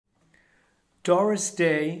Doris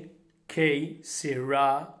Day,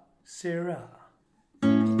 Sera, Sera.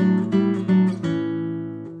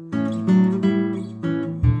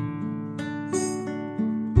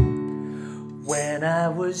 When I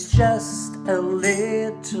was just a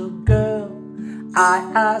little girl,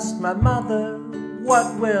 I asked my mother,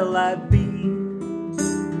 what will I be?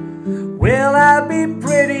 Will I be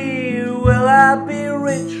pretty? Will I be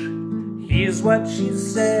rich? Here's what she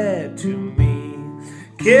said to me.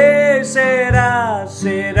 Que sera,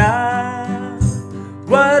 sera.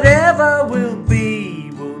 Whatever will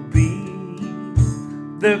be, will be.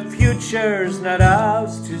 The future's not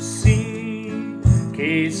ours to see.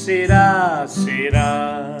 Que sera,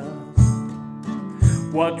 sera.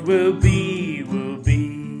 What will be, will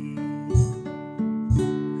be.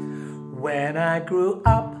 When I grew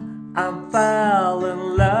up, I fell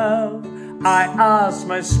in love. I asked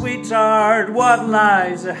my sweetheart what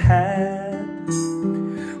lies ahead.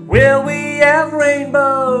 Will we have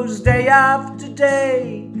rainbows day after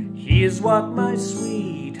day? Here's what my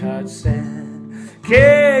sweetheart said.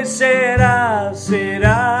 Que sera,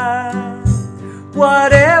 sera.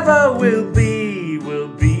 Whatever will be, will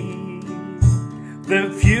be. The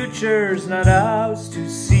future's not ours to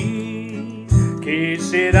see. Que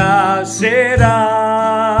sera, sera.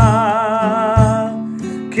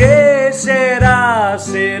 Que sera,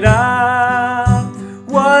 sera.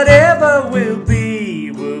 Whatever will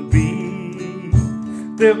be, will be.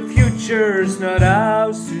 The future's not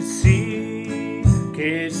ours to see.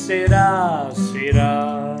 Que sera,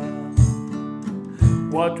 sera.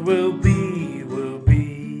 What will be, will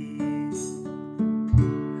be.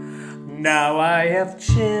 Now I have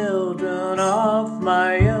children of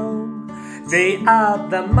my own. They are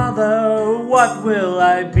the mother, what will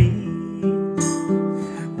I be?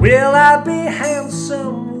 Will I be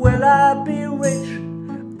handsome? Will I be rich?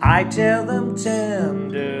 I tell them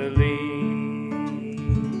tenderly.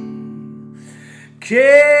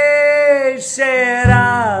 Que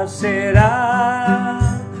sera, sera.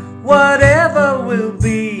 Whatever will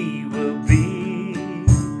be, will be.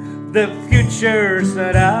 The future's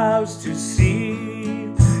not ours to see.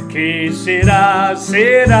 Que sera,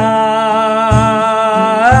 sera.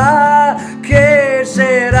 Que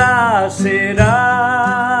sera,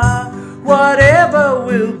 sera. Whatever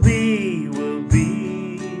will be, will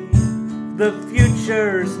be. The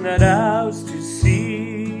future's not ours to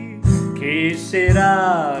see. Que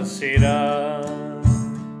sera, sera.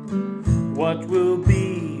 What will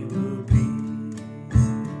be, will be.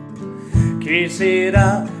 Que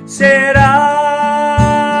sera, sera.